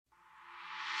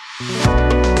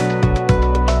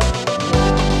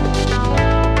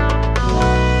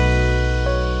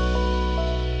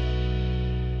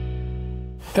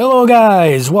Hello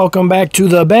guys, welcome back to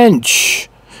the bench.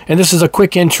 And this is a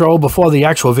quick intro before the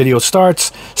actual video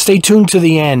starts. Stay tuned to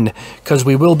the end because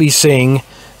we will be seeing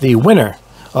the winner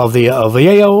of the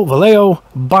Vallejo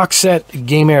box set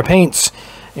Game Air paints.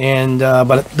 And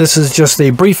but this is just a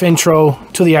brief intro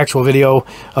to the actual video.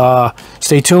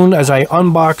 Stay tuned as I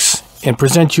unbox and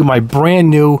present you my brand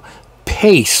new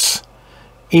Pace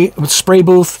spray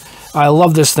booth. I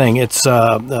love this thing. It's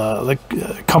the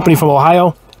company from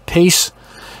Ohio, Pace.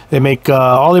 They make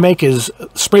all they make is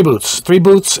spray boots, 3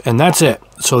 boots, and that's it.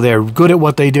 So they're good at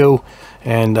what they do,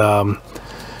 and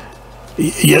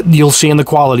you'll see in the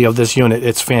quality of this unit,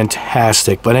 it's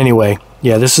fantastic. But anyway,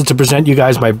 yeah, this is to present you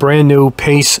guys my brand new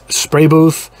Pace spray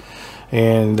booth,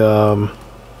 and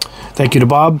thank you to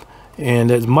Bob, and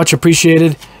it's much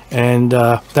appreciated. And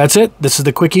that's it. This is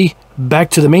the quickie. Back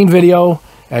to the main video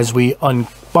as we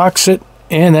unbox it,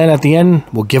 and then at the end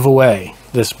we'll give away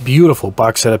this beautiful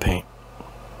box set of paint.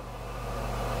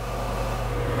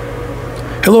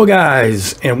 Hello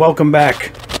guys, and welcome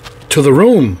back to the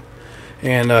room.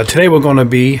 And today we're going to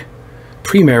be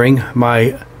premiering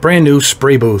my brand new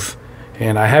spray booth,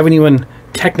 and I haven't even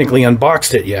technically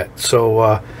unboxed it yet, so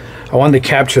I wanted to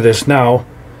capture this now,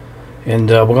 and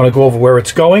we're going to go over where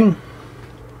it's going.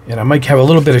 And I might have a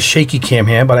little bit of shaky cam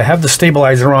here, but I have the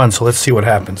stabilizer on, so let's see what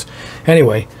happens.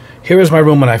 Anyway, here is my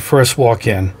room when I first walk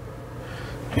in,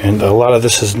 and a lot of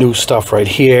this is new stuff right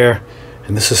here.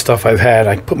 And this is stuff I've had.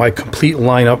 I put my complete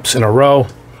lineups in a row,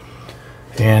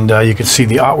 and you can see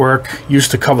the artwork used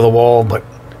to cover the wall, but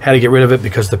had to get rid of it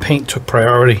because the paint took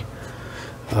priority.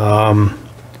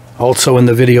 Also in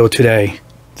the video today,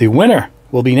 the winner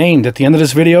will be named at the end of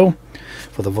this video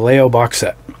for the Vallejo box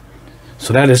set.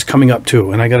 So that is coming up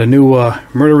too. And I got a new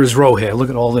Murderer's Row here.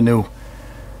 Look at all the new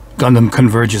Gundam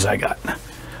Converges I got.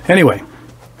 Anyway,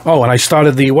 oh, and I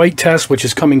started the white test, which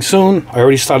is coming soon. I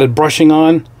already started brushing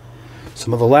on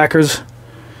some of the lacquers,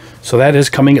 so that is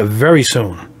coming very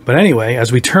soon. But anyway,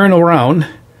 as we turn around,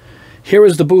 here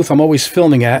is the booth I'm always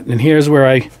filming at, and here's where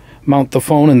I mount the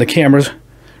phone and the cameras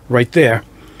right there.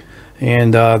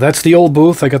 And that's the old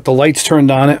booth. I got the lights turned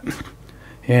on it,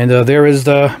 and there is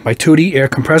my 2D air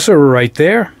compressor right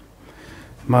there.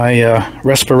 My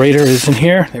respirator is in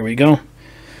here. There we go.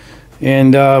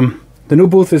 And the new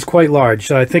booth is quite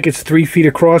large. I think it's 3 feet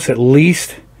across at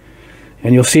least,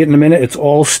 and you'll see it in a minute. It's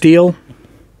all steel,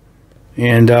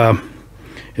 and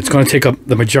it's going to take up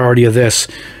the majority of this.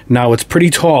 Now it's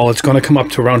pretty tall. It's going to come up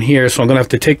to around here, so I'm going to have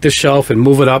to take this shelf and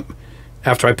move it up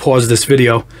after I pause this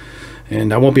video,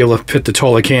 and I won't be able to fit the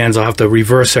taller cans. I'll have to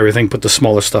reverse everything, put the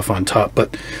smaller stuff on top,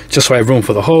 but just so I have room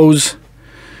for the hose.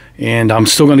 And I'm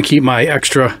still going to keep my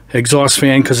extra exhaust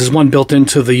fan because there's one built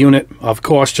into the unit, of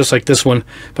course, just like this one,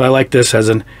 but I like this as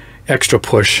an extra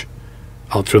push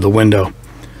out through the window.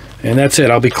 And that's it.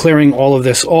 I'll be clearing all of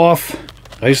this off.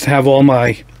 I used to have all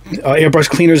my airbrush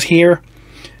cleaners here,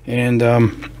 and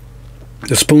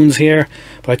the spoons here,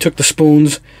 but I took the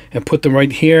spoons and put them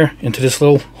right here into this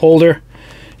little holder,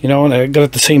 you know. And I got,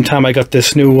 at the same time, I got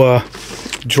this new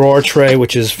drawer tray,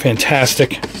 which is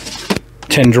fantastic.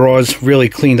 10 drawers, really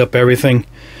cleaned up everything.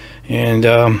 And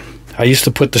I used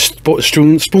to put the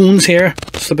spoons here,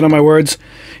 slipping on my words,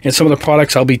 and some of the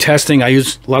products I'll be testing. I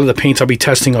use a lot of the paints I'll be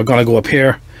testing are gonna go up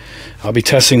here. I'll be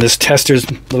testing this Tester's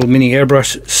little mini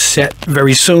airbrush set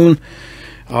very soon.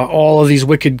 All of these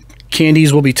Wicked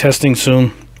candies will be testing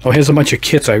soon. Oh, here's a bunch of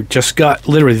kits I just got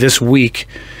literally this week.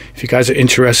 If you guys are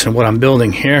interested in what I'm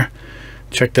building here,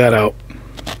 check that out.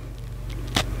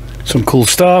 Some cool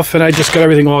stuff, and I just got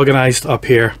everything organized up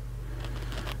here.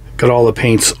 Got all the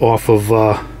paints off of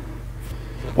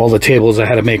all the tables. I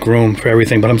had to make room for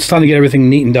everything, but I'm starting to get everything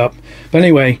neatened up. But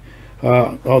anyway,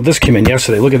 oh, this came in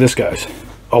yesterday. Look at this, guys.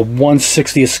 A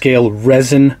 1/60th scale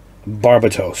resin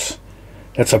Barbatos.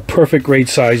 That's a perfect grade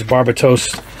size Barbatos.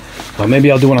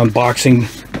 Maybe I'll do an unboxing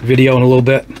video in a little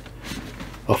bit.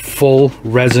 A full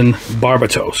resin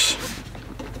Barbatos.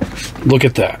 Look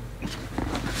at that.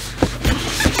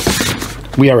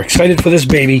 We are excited for this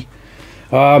baby.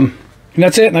 And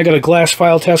that's it. And I got a glass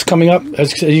file test coming up.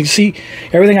 As you can see,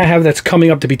 everything I have that's coming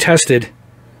up to be tested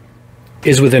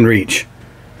is within reach.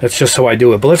 That's just how I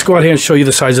do it. But let's go out here and show you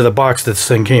the size of the box this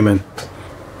thing came in.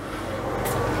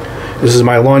 This is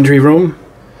my laundry room,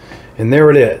 and there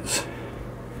it is.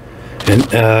 And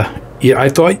yeah, I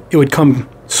thought it would come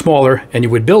smaller and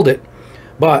you would build it,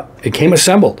 but it came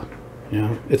assembled. You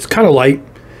know, it's kind of light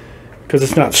because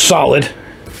it's not solid.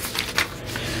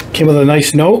 Came with a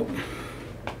nice note.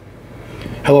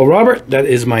 Hello, Robert. That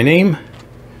is my name.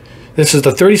 This is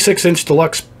the 36-inch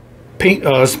deluxe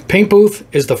paint booth.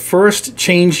 Is the first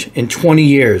change in 20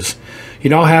 years. You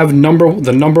now have the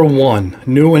number one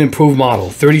new and improved model,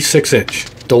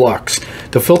 36-inch deluxe.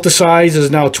 The filter size is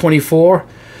now 24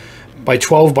 by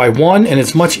 12 by 1, and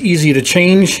it's much easier to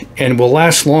change and will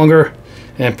last longer,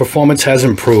 and performance has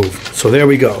improved. So there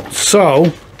we go.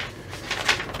 So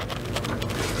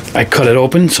I cut it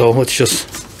open, so let's just,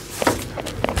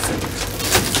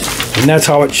 and that's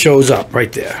how it shows up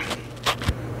right there.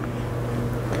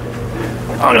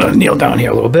 I'm gonna kneel down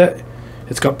here a little bit.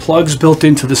 It's got plugs built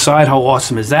into the side. How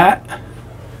awesome is that?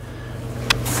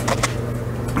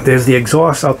 There's the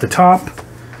exhaust out the top,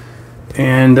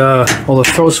 and all the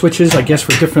throw switches, I guess,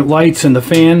 for different lights, and the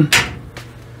fan.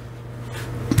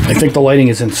 I think the lighting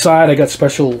is inside. I got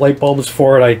special light bulbs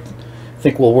for it. I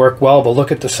think will work well, but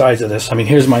look at the size of this. I mean,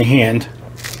 here's my hand,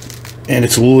 and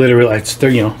it's literally, it's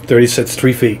 36,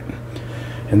 3 feet.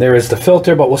 And there is the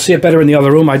filter, but we'll see it better in the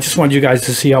other room. I just wanted you guys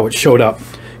to see how it showed up.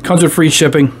 Comes with free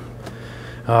shipping,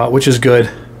 which is good.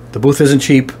 The booth isn't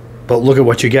cheap, but look at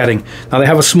what you're getting. Now they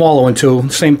have a smaller one too,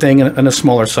 same thing in a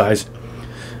smaller size.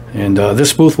 And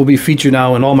this booth will be featured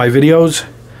now in all my videos.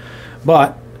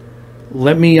 But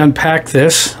let me unpack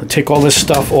this, take all this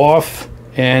stuff off,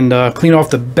 and clean off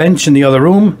the bench in the other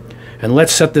room, and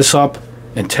let's set this up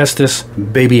and test this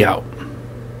baby out.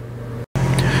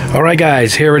 Alright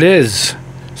guys, here it is.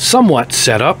 Somewhat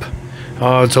set up.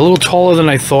 It's a little taller than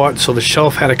I thought, so the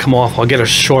shelf had to come off. I'll get a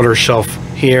shorter shelf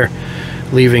here,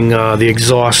 leaving the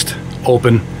exhaust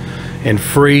open and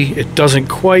free. It doesn't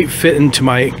quite fit into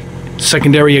my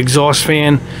secondary exhaust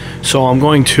fan, so I'm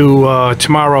going to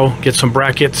tomorrow get some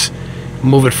brackets,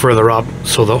 move it further up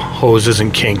so the hose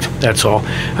isn't kinked. That's all.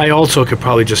 I also could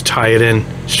probably just tie it in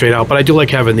straight out, but I do like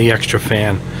having the extra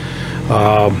fan.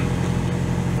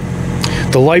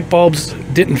 The light bulbs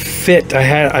didn't fit.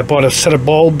 I bought a set of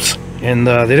bulbs, and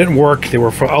they didn't work. They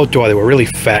were for outdoor. They were really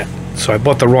fat, so I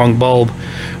bought the wrong bulb.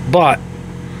 But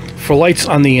for lights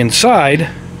on the inside,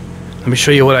 let me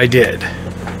show you what I did.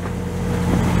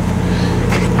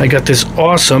 I got this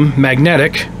awesome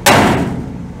magnetic,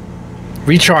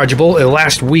 rechargeable. It'll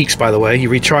last weeks, by the way. You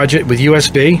recharge it with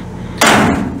USB,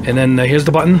 and then here's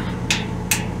the button.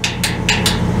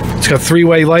 It's got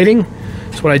three-way lighting.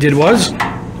 So what I did was,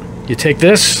 you take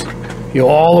this, you go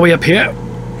all the way up here,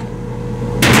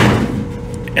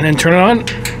 and then turn it on.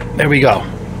 There we go.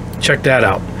 Check that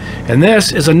out. And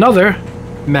this is another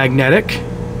magnetic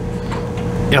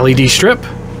LED strip.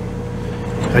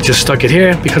 I just stuck it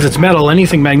here because it's metal.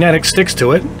 Anything magnetic sticks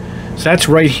to it. So that's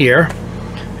right here.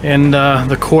 And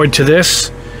the cord to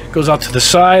this goes out to the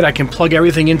side. I can plug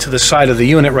everything into the side of the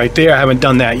unit right there. I haven't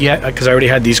done that yet because I already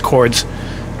had these cords,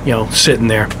 you know, sitting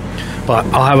there. But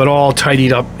I'll have it all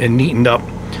tidied up and neatened up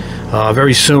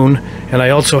very soon. And I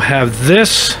also have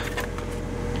this.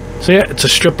 So yeah, it's a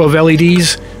strip of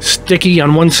LEDs, sticky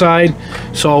on one side.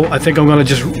 So I think I'm going to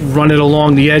just run it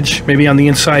along the edge, maybe on the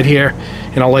inside here,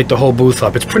 and I'll light the whole booth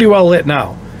up. It's pretty well lit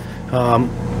now.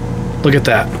 Look at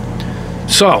that.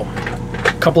 So,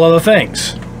 a couple other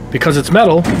things. Because it's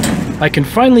metal, I can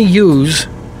finally use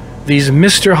these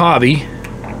Mr. Hobby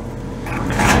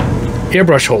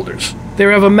airbrush holders. They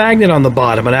have a magnet on the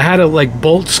bottom, and I had to like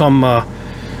bolt some, I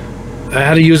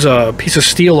had to use a piece of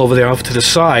steel over there off to the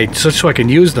side just so I can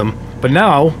use them. But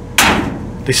now,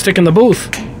 they stick in the booth.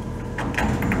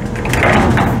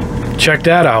 Check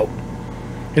that out.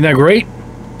 Isn't that great?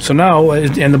 So now,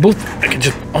 in the booth, I can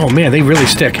just, oh man, they really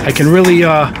stick. I can really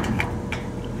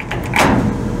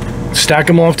stack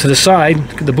them off to the side.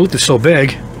 The booth is so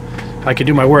big, I can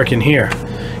do my work in here.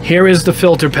 Here is the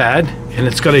filter pad, and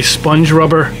it's got a sponge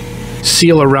rubber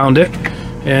seal around it.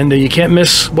 And you can't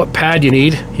miss what pad you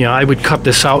need. You know, I would cut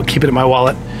this out, keep it in my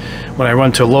wallet when I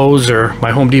run to Lowe's or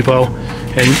my Home Depot,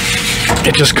 and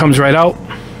it just comes right out,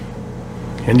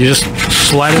 and you just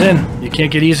slide it in. You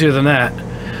can't get easier than that.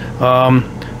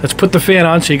 Let's put the fan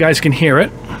on so you guys can hear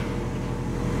it.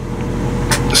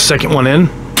 The second one in.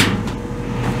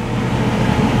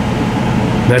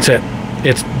 That's it.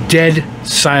 It's dead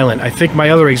silent. I think my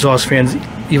other exhaust fan's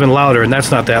even louder, and that's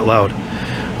not that loud.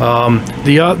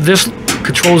 This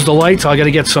controls the lights. I got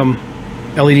to get some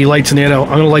LED lights in there. I'm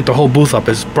going to light the whole booth up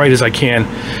as bright as I can.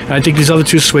 And I think these other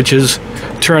two switches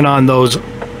turn on those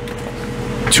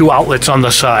two outlets on the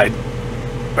side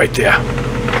right there.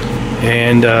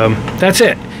 And that's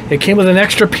it. It came with an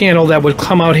extra panel that would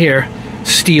come out here,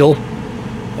 steel.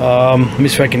 Let me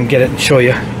see if I can get it and show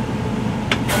you.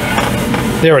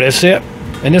 There it is. See it?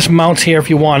 And this mounts here if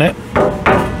you want it,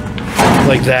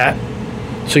 like that.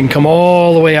 So you can come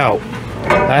all the way out.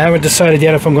 I haven't decided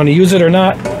yet if I'm going to use it or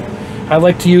not. I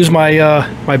like to use my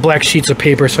my black sheets of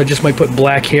paper, so I just might put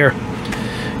black here,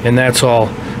 and that's all.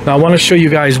 Now I want to show you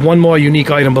guys one more unique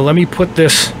item, but let me put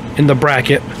this in the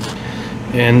bracket,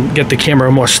 and get the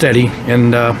camera more steady,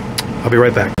 and I'll be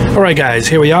right back. Alright guys,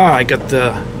 here we are. I got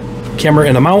the camera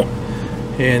in a mount,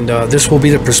 and this will be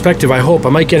the perspective. I hope I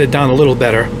might get it down a little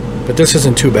better, but this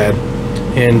isn't too bad.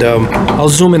 And I'll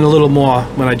zoom in a little more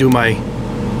when I do my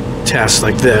test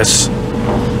like this.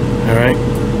 Alright,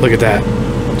 look at that.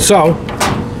 So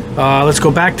let's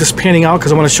go back to panning out,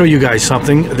 because I want to show you guys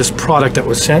something. This product that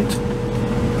was sent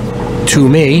to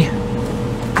me.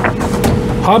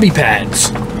 Hobby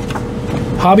pads.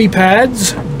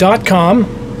 Hobbypads.com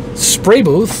spray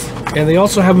booth, and they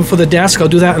also have them for the desk. I'll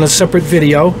do that in a separate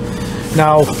video.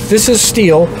 Now this is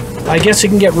steel. I guess it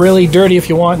can get really dirty if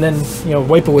you want, and then, you know,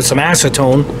 wipe it with some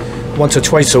acetone once or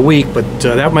twice a week, but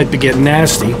that might be getting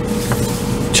nasty.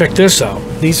 Check this out.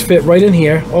 These fit right in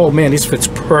here. Oh man, these fits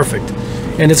perfect.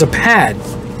 And it's a pad.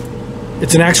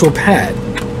 It's an actual pad.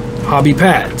 Hobby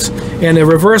pads. And they're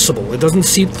reversible. It doesn't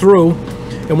seep through,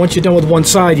 and once you're done with one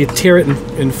side, you tear it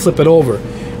and flip it over.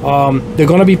 They're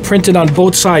going to be printed on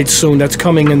both sides soon. That's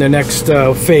coming in the next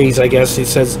phase, I guess. It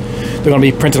says they're going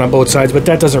to be printed on both sides, but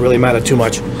that doesn't really matter too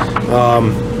much.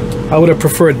 I would have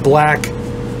preferred black.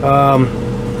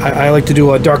 I like to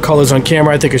do dark colors on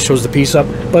camera. I think it shows the piece up,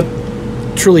 but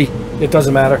truly, it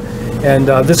doesn't matter. And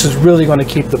this is really going to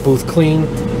keep the booth clean.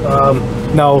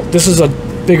 Now, this is a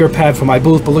bigger pad for my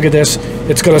booth, but look at this.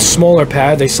 It's got a smaller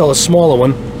pad. They sell a smaller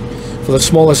one for the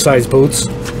smaller size booths.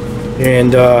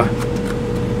 And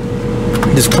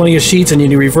there's plenty of sheets, and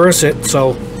you reverse it,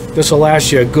 so this will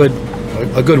last you a good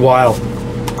while.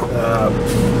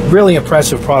 Really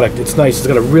impressive product. It's nice. It's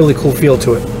got a really cool feel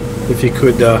to it. If you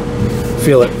could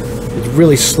feel it, it's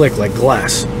really slick, like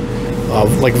glass,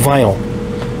 like vinyl,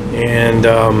 and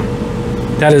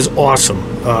that is awesome.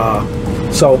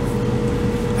 So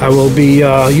I will be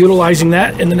utilizing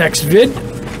that in the next vid.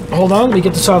 Hold on, let me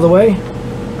get this out of the way.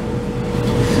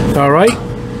 All right.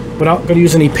 We're not going to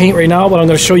use any paint right now, but I'm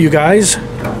going to show you guys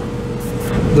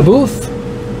the booth.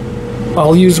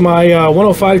 I'll use my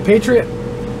 105 Patriot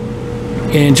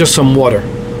and just some water.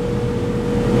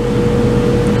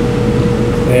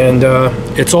 And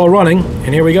it's all running,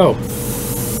 and here we go.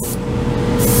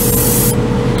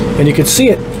 And you can see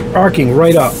it arcing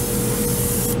right up.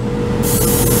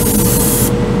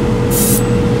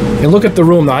 And look at the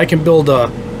room now. I can build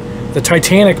the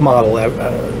Titanic model.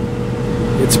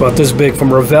 It's about this big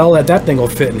from Revell. That thing will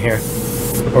fit in here.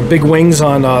 Or big wings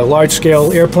on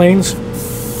large-scale airplanes.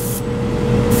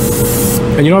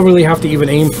 And you don't really have to even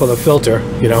aim for the filter,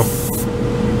 you know.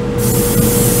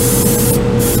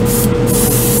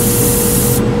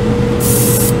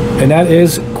 And that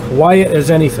is quiet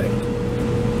as anything.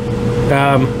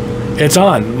 It's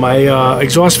on. My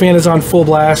exhaust fan is on full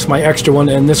blast, my extra one,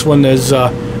 and this one is,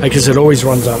 I guess it always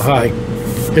runs on high.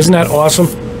 Isn't that awesome?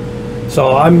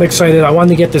 So I'm excited. I wanted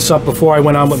to get this up before I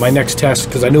went on with my next test,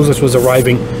 because I knew this was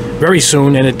arriving very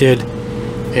soon, and it did.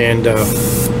 And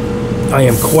I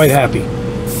am quite happy.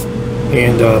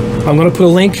 And I'm going to put a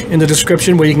link in the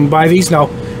description where you can buy these. Now,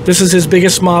 this is his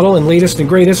biggest model and latest and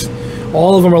greatest.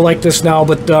 All of them are like this now,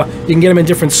 but you can get them in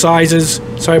different sizes.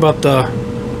 Sorry about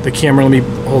the camera. Let me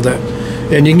hold that.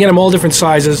 And you can get them all different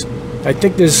sizes. I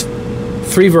think there's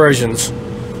 3 versions.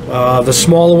 The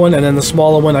smaller one, and then the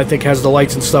smaller one I think has the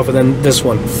lights and stuff, and then this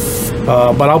one.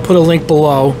 But I'll put a link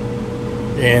below,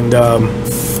 and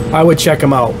I would check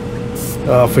them out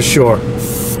for sure.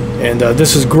 And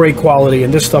this is great quality,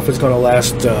 and this stuff is going to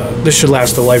last, this should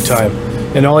last a lifetime.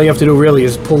 And all you have to do really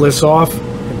is pull this off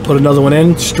and put another one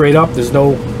in straight up. There's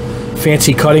no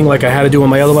fancy cutting like I had to do on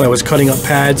my other one. I was cutting up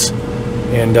pads,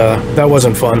 and that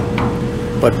wasn't fun.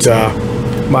 But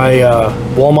my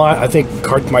Walmart, I think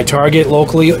my Target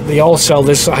locally, they all sell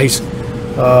this size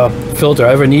filter. If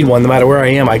I ever need one, no matter where I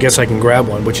am, I guess I can grab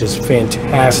one, which is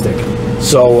fantastic.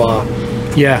 So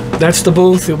yeah, that's the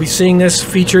booth. You'll be seeing this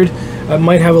featured. I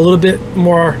might have a little bit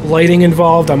more lighting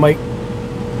involved. I might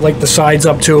light the sides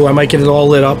up too. I might get it all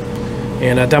lit up,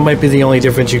 and that might be the only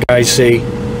difference you guys see.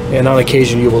 And on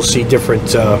occasion you will see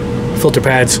different filter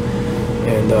pads,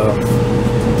 and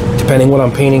depending what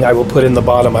I'm painting, I will put in the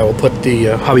bottom. I will put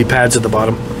the hobby pads at the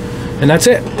bottom, and that's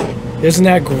it. Isn't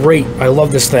that great? I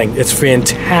love this thing. It's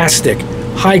fantastic,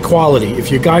 high quality.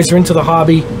 If you guys are into the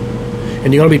hobby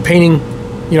and you're going to be painting,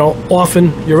 you know,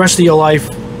 often your rest of your life,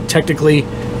 technically,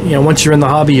 you know, once you're in the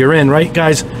hobby, you're in, right,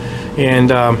 guys?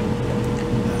 And an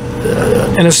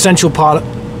essential part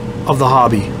of the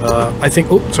hobby. I think.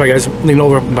 Oh, sorry, guys. I'm leaning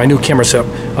over my new camera setup.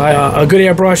 A good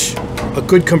airbrush, a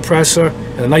good compressor,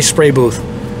 and a nice spray booth.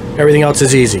 Everything else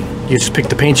is easy. You just pick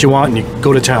the paint you want and you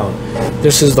go to town.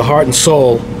 This is the heart and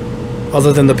soul,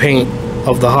 other than the paint,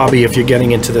 of the hobby if you're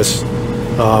getting into this,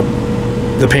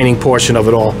 the painting portion of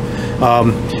it all.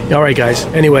 All right, guys.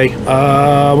 Anyway, we're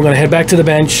gonna head back to the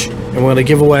bench, and we're gonna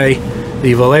give away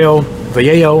the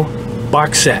Vallejo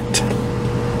box set.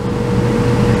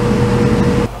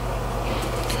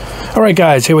 All right,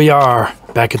 guys. Here we are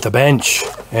back at the bench,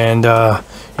 and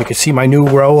you can see my new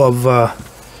row of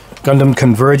Gundam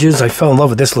Converges. I fell in love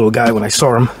with this little guy when I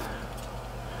saw him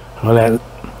on that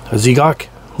Zegok.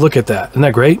 Look at that. Isn't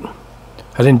that great?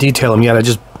 I didn't detail him yet. I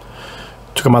just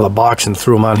took him out of the box and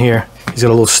threw him on here. He's got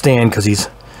a little stand because he's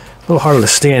a little harder to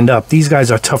stand up. These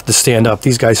guys are tough to stand up.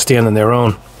 These guys stand on their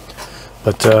own.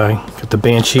 But got the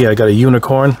Banshee. I got a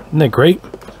Unicorn. Isn't that great?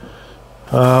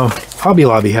 Hobby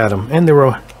Lobby had them, and they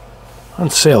were on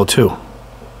sale too.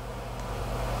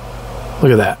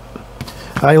 Look at that.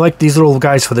 I like these little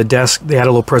guys for the desk. They had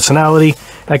a little personality.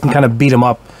 I can kind of beat them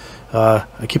up. I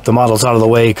keep the models out of the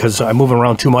way because I move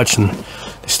around too much and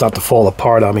they start to fall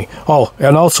apart on me. Oh,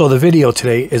 and also the video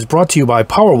today is brought to you by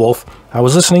Powerwolf. I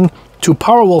was listening to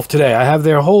Powerwolf today. I have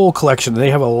their whole collection. They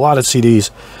have a lot of CDs.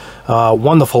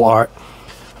 Wonderful art.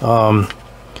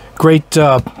 Great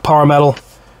power metal.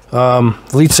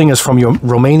 Lead singer is from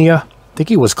Romania. I think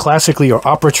he was classically or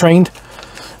opera trained.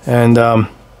 And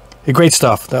great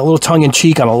stuff. That little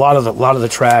tongue-in-cheek on a lot of the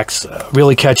tracks.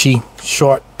 Really catchy,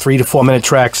 short 3 to 4 minute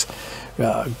tracks.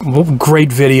 Great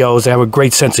videos. They have a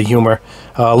great sense of humor.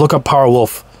 Look up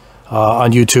Powerwolf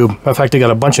on YouTube. In fact, they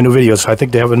got a bunch of new videos. I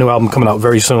think they have a new album coming out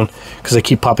very soon because they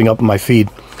keep popping up in my feed.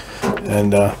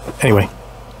 And anyway,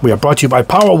 we are brought to you by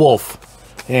Powerwolf.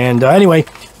 And anyway,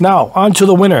 now on to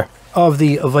the winner of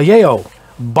the Vallejo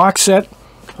box set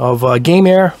of Game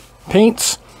Air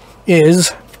paints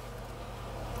is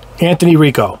Anthony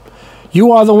Rico.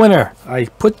 You are the winner. I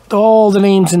put all the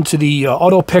names into the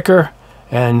auto picker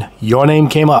and your name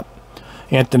came up.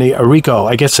 Anthony Rico,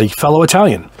 I guess a fellow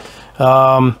Italian.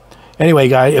 Anyway,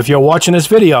 guys, if you're watching this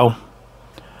video,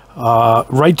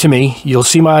 write to me. You'll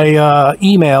see my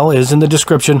email is in the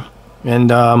description,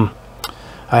 and I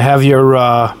have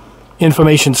your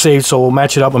information saved, so we'll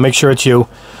match it up and make sure it's you,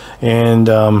 and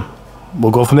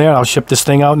we'll go from there. I'll ship this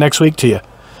thing out next week to you.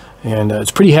 And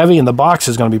it's pretty heavy, and the box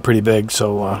is going to be pretty big,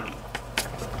 so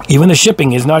even the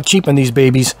shipping is not cheap in these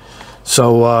babies.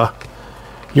 So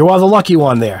you are the lucky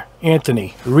one there,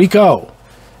 Anthony Rico.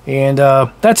 And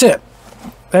that's it.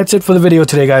 That's it for the video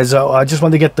today, guys. I just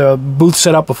wanted to get the booth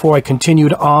set up before I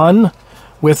continued on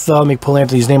with, let me pull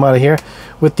Anthony's name out of here,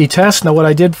 with the test. Now, what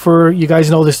I did for, you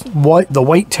guys know this, the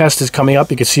white test is coming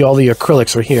up. You can see all the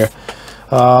acrylics are here.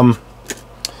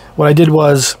 What I did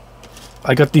was,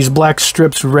 I got these black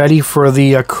strips ready for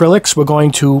the acrylics. We're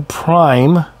going to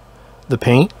prime the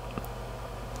paint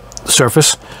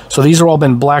surface. So these are all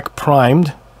been black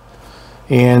primed.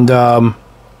 And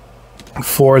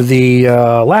for the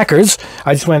lacquers,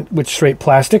 I just went with straight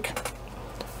plastic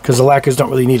because the lacquers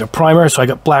don't really need a primer. So I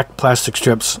got black plastic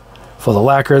strips for the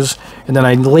lacquers. And then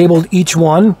I labeled each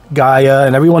one, Gaia,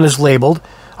 and everyone is labeled.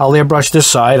 I'll airbrush this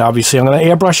side, obviously. I'm going to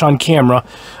airbrush on camera.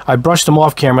 I brushed them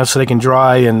off camera so they can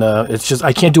dry, and it's just,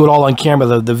 I can't do it all on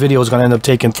camera. The video is going to end up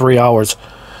taking 3 hours.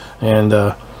 And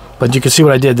but you can see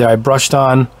what I did there. I brushed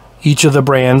on each of the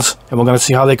brands, and we're going to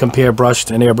see how they compare brushed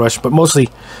and airbrushed. But mostly,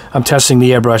 I'm testing the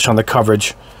airbrush on the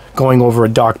coverage, going over a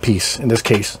dark piece, in this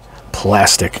case,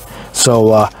 plastic.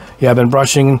 So, yeah, I've been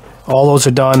brushing. All those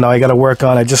are done. Now I got to work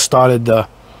on, I just started the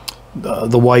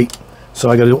white. So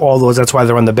I got to do all those. That's why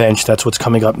they're on the bench. That's what's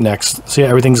coming up next. So yeah,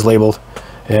 everything's labeled,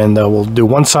 and we'll do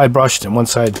one side brushed and one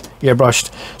side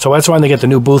airbrushed. So that's why they get the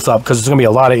new booth up, because there's going to be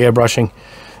a lot of airbrushing.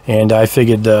 And I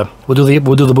figured we'll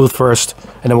do the booth first,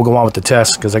 and then we'll go on with the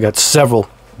test, because I got several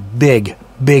big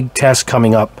tests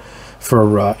coming up for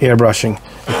airbrushing,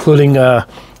 including the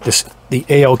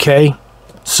AOK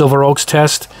Silver Oaks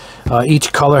test.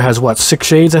 Each color has what, 6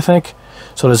 shades, I think.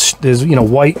 So there's you know,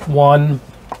 white 1,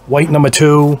 white number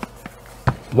 2.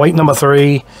 White number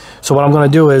 3. So what I'm going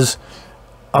to do is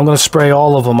I'm going to spray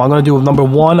all of them. I'm going to do number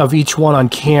 1 of each one on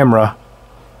camera,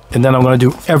 and then I'm going to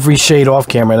do every shade off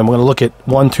camera, and I'm going to look at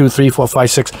 1, 2, 3, 4, 5,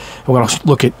 6. We're going to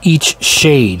look at each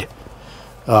shade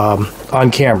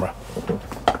on camera.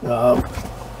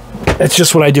 That's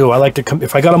just what I do. I like to,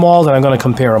 if I got them all, then I'm going to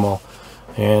compare them all,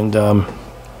 and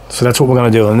so that's what we're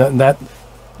going to do. And that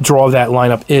draw of that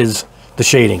lineup is the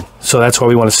shading. So that's why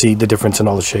we want to see the difference in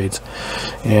all the shades.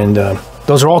 And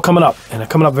those are all coming up, and they're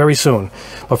coming up very soon.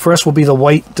 But first will be the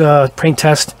white paint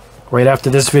test right after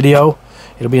this video.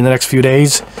 It'll be in the next few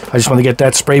days. I just want to get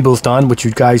that spray booth done, which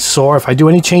you guys saw. If I do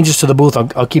any changes to the booth,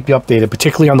 I'll keep you updated,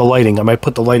 particularly on the lighting. I might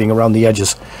put the lighting around the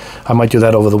edges. I might do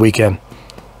that over the weekend.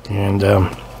 And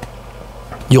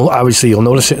you'll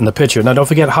notice it in the picture. Now, don't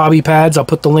forget hobby pads. I'll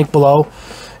put the link below.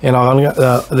 And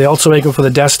they also make them for the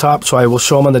desktop, so I will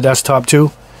show them on the desktop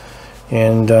too.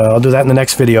 and I'll do that in the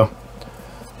next video.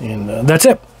 And that's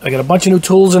it. I got a bunch of new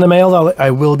tools in the mail that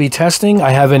I will be testing. I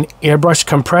have an airbrush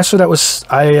compressor that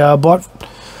I bought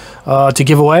to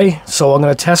give away, so I'm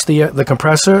going to test the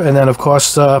compressor, and then of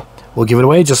course we'll give it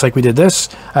away just like we did this.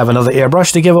 I have another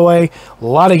airbrush to give away. A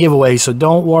lot of giveaways, so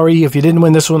don't worry if you didn't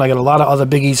win this one. I got a lot of other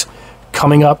biggies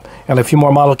coming up, and a few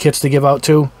more model kits to give out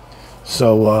too.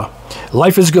 So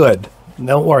life is good.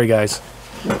 Don't worry, guys.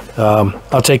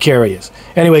 I'll take care of you.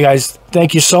 Anyway, guys,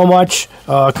 thank you so much.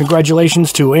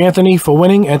 Congratulations to Anthony for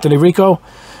winning, Anthony Rico.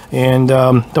 And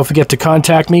don't forget to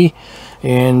contact me.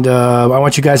 And I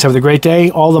want you guys to have a great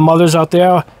day. All the mothers out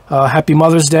there, happy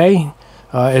Mother's Day.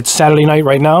 It's Saturday night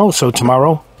right now, so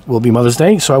tomorrow will be Mother's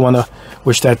Day. So I want to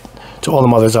wish that to all the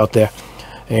mothers out there.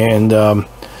 And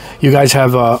you guys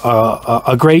have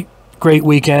a great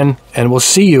weekend, and we'll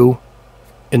see you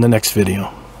in the next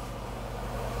video.